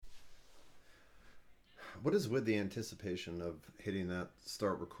what is with the anticipation of hitting that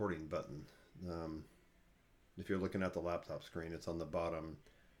start recording button? Um, if you're looking at the laptop screen, it's on the bottom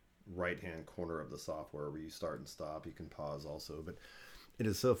right hand corner of the software where you start and stop. You can pause also, but it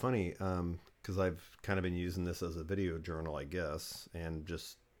is so funny because I've kind of been using this as a video journal, I guess, and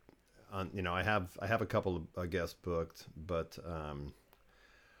just I have a couple of guests booked, but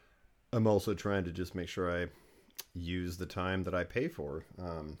I'm also trying to just make sure I use the time that I pay for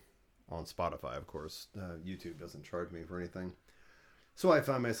on Spotify, of course. YouTube doesn't charge me for anything. So I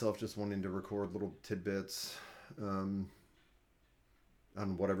find myself just wanting to record little tidbits on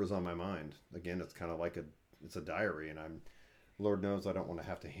whatever's on my mind. Again, it's kind of like it's a diary, and Lord knows I don't want to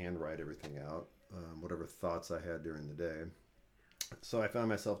have to handwrite everything out, whatever thoughts I had during the day. So I found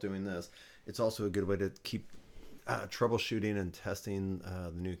myself doing this. It's also a good way to keep troubleshooting and testing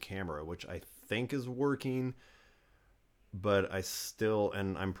the new camera, which I think is working. But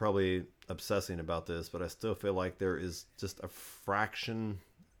and I'm probably obsessing about this, but I still feel like there is just a fraction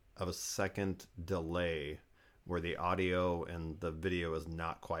of a second delay where the audio and the video is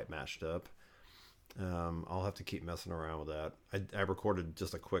not quite matched up. I'll have to keep messing around with that. I recorded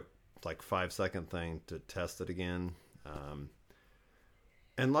just a quick, like 5-second thing to test it again.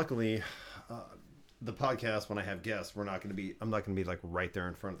 And luckily, the podcast, when I have guests, I'm not going to be like right there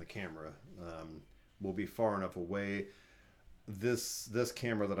in front of the camera. We'll be far enough away. This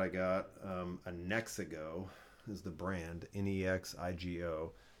camera that I got, a Nexigo is the brand, Nexigo.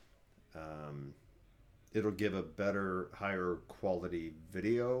 It'll give a better, higher quality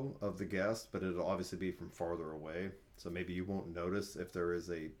video of the guest, but it'll obviously be from farther away. So maybe you won't notice if there is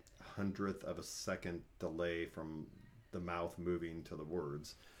a hundredth of a second delay from the mouth moving to the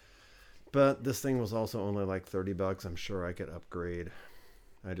words. But this thing was also only like $30. I'm sure I could upgrade.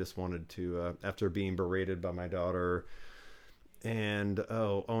 I just wanted to, after being berated by my daughter and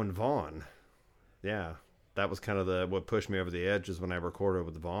Vaughn. Yeah, that was kind of what pushed me over the edge is when I recorded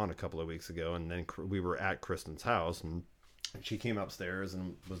with Vaughn a couple of weeks ago, and then we were at Kristen's house, and she came upstairs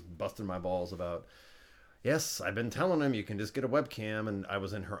and was busting my balls about, yes, I've been telling him you can just get a webcam, and I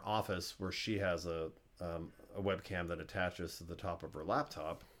was in her office where she has a webcam that attaches to the top of her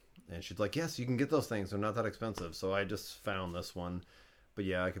laptop, and she's like, yes, you can get those things, they're not that expensive. So I just found this one, but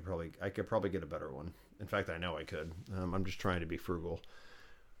yeah, I could probably get a better one. In fact, I know I could. I'm just trying to be frugal.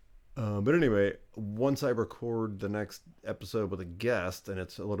 But anyway, once I record the next episode with a guest and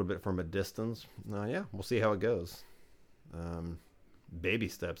it's a little bit from a distance, yeah, we'll see how it goes. Baby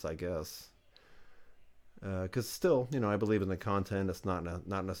steps, I guess. Because still, I believe in the content. It's not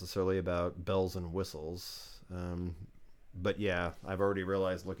necessarily about bells and whistles. But yeah, I've already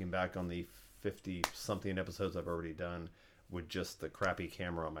realized looking back on the 50-something episodes I've already done with just the crappy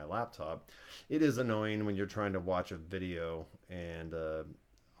camera on my laptop, it is annoying when you're trying to watch a video and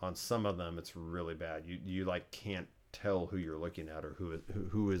on some of them it's really bad. You like can't tell who you're looking at or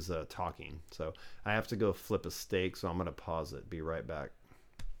who is talking. So I have to go flip a steak, so I'm going to pause it. Be right back.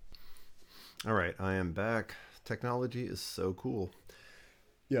 All right, I am back. Technology is so cool.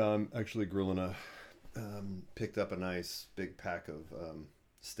 Yeah, I'm actually grilling picked up a nice big pack of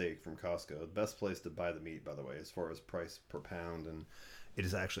steak from Costco. The best place to buy the meat, by the way, as far as price per pound, and it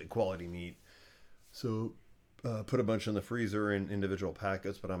is actually quality meat. So put a bunch in the freezer in individual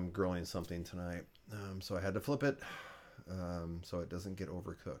packets, but I'm grilling something tonight, so I had to flip it so it doesn't get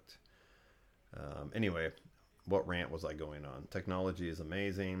overcooked. Anyway, what rant was I going on? Technology is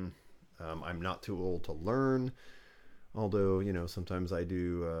amazing. I'm not too old to learn, although sometimes I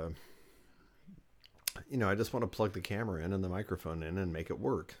do. I just want to plug the camera in and the microphone in and make it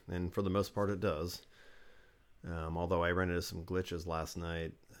work. And for the most part, it does. Although I ran into some glitches last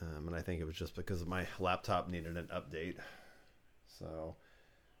night, and I think it was just because my laptop needed an update. So,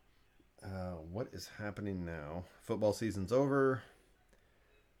 what is happening now? Football season's over.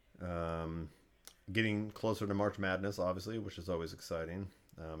 Getting closer to March Madness, obviously, which is always exciting.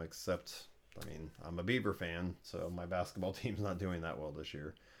 Except, I'm a Beaver fan, so my basketball team's not doing that well this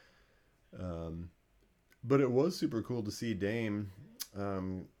year. But it was super cool to see Dame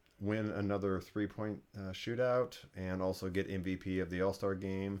win another 3-point shootout and also get MVP of the All-Star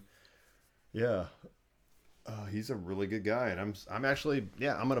game. Yeah, he's a really good guy, and I'm actually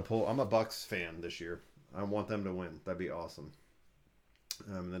I'm a Bucks fan this year. I want them to win. That'd be awesome.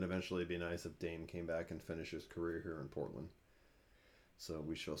 And then eventually it'd be nice if Dame came back and finished his career here in Portland. So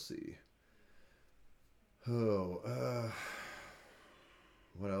we shall see. What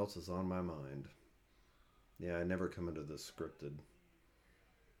else is on my mind? Yeah, I never come into this scripted.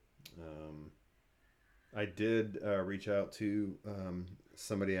 I did reach out to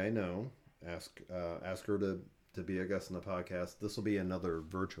somebody I know, ask her to be a guest on the podcast. This will be another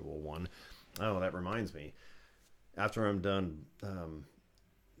virtual one. Oh, that reminds me. After I'm done,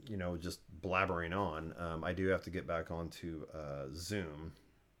 just blabbering on, I do have to get back onto Zoom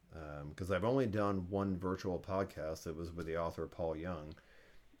because I've only done one virtual podcast. It was with the author Paul Young.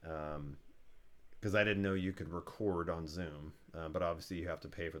 Because I didn't know you could record on Zoom, but obviously you have to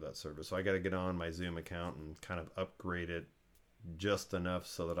pay for that service. So I got to get on my Zoom account and kind of upgrade it just enough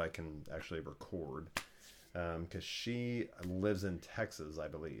so that I can actually record. Because she lives in Texas, I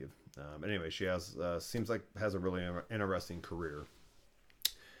believe. Anyway, she seems like has a really interesting career.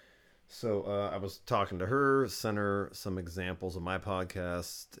 So I was talking to her, sent her some examples of my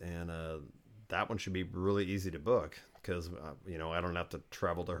podcast, and that one should be really easy to book because I don't have to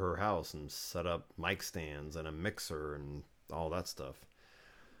travel to her house and set up mic stands and a mixer and all that stuff.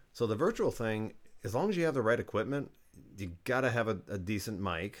 So the virtual thing, as long as you have the right equipment, you got to have a decent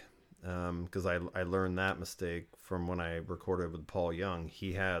mic. Because I learned that mistake from when I recorded with Paul Young.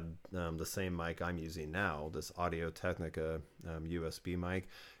 He had the same mic I'm using now, this Audio Technica USB mic,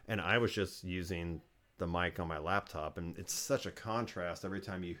 and I was just using the mic on my laptop, and it's such a contrast every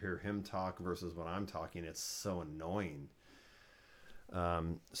time you hear him talk versus when I'm talking. It's so annoying.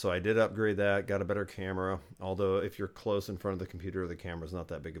 So I did upgrade that, got a better camera, although if you're close in front of the computer, the camera's not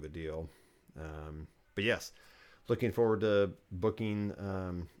that big of a deal. But yes, looking forward to booking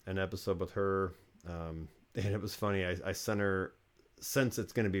an episode with her. And it was funny. I sent her, since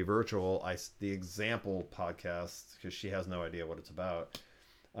it's going to be virtual, the example podcast, because she has no idea what it's about.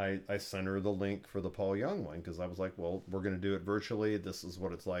 I sent her the link for the Paul Young one because I was like, well, we're going to do it virtually. This is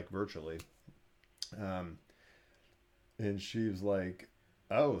what it's like virtually. And she was like,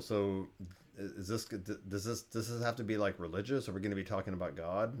 oh, so does this have to be like religious? Are we going to be talking about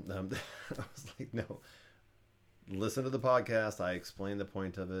God? I was like, no. Listen to the podcast. I explain the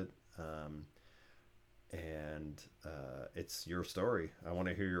point of it. And it's your story. I want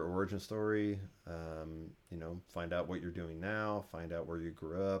to hear your origin story. Find out what you're doing now. Find out where you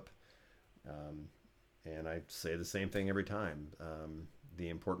grew up. And I say the same thing every time. The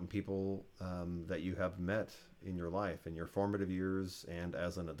important people that you have met in your life, in your formative years and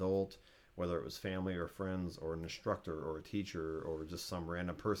as an adult, whether it was family or friends or an instructor or a teacher or just some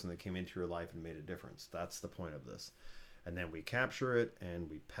random person that came into your life and made a difference. That's the point of this. And then we capture it and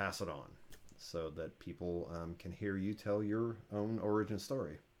we pass it on so that people can hear you tell your own origin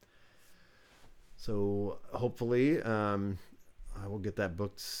story. So hopefully I will get that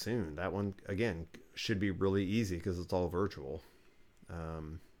booked soon. That one, again, should be really easy because it's all virtual.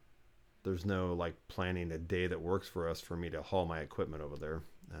 There's no like planning a day that works for us for me to haul my equipment over there.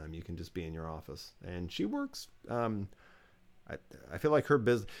 You can just be in your office, and she works. I feel like her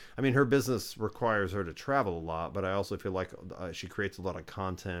business requires her to travel a lot, but I also feel like she creates a lot of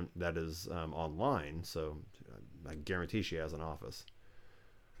content that is online. So I guarantee she has an office.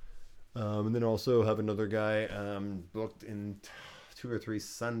 And then also have another guy booked in 2 or 3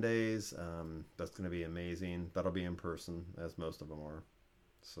 Sundays. That's going to be amazing. That'll be in person, as most of them are.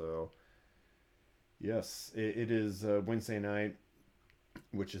 So yes, it is Wednesday night,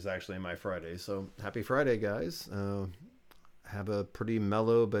 which is actually my Friday. So happy Friday, guys. Have a pretty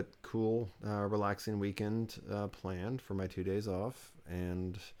mellow but cool, relaxing weekend planned for my 2 days off.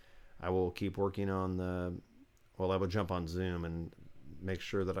 And I will keep working on I will jump on Zoom and make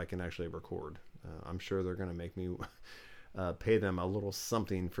sure that I can actually record. I'm sure they're going to make me pay them a little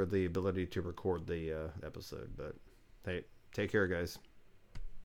something for the ability to record the episode. But hey, take care, guys.